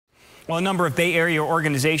Well, a number of Bay Area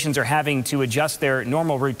organizations are having to adjust their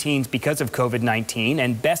normal routines because of COVID-19,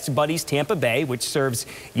 and Best Buddies Tampa Bay, which serves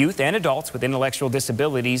youth and adults with intellectual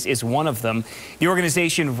disabilities, is one of them. The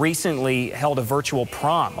organization recently held a virtual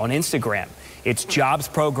prom on Instagram. Its jobs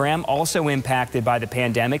program also impacted by the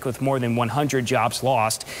pandemic, with more than 100 jobs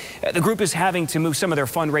lost. The group is having to move some of their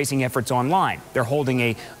fundraising efforts online. They're holding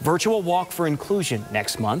a virtual walk for inclusion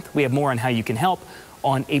next month. We have more on how you can help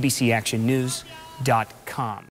on abcactionnews.com.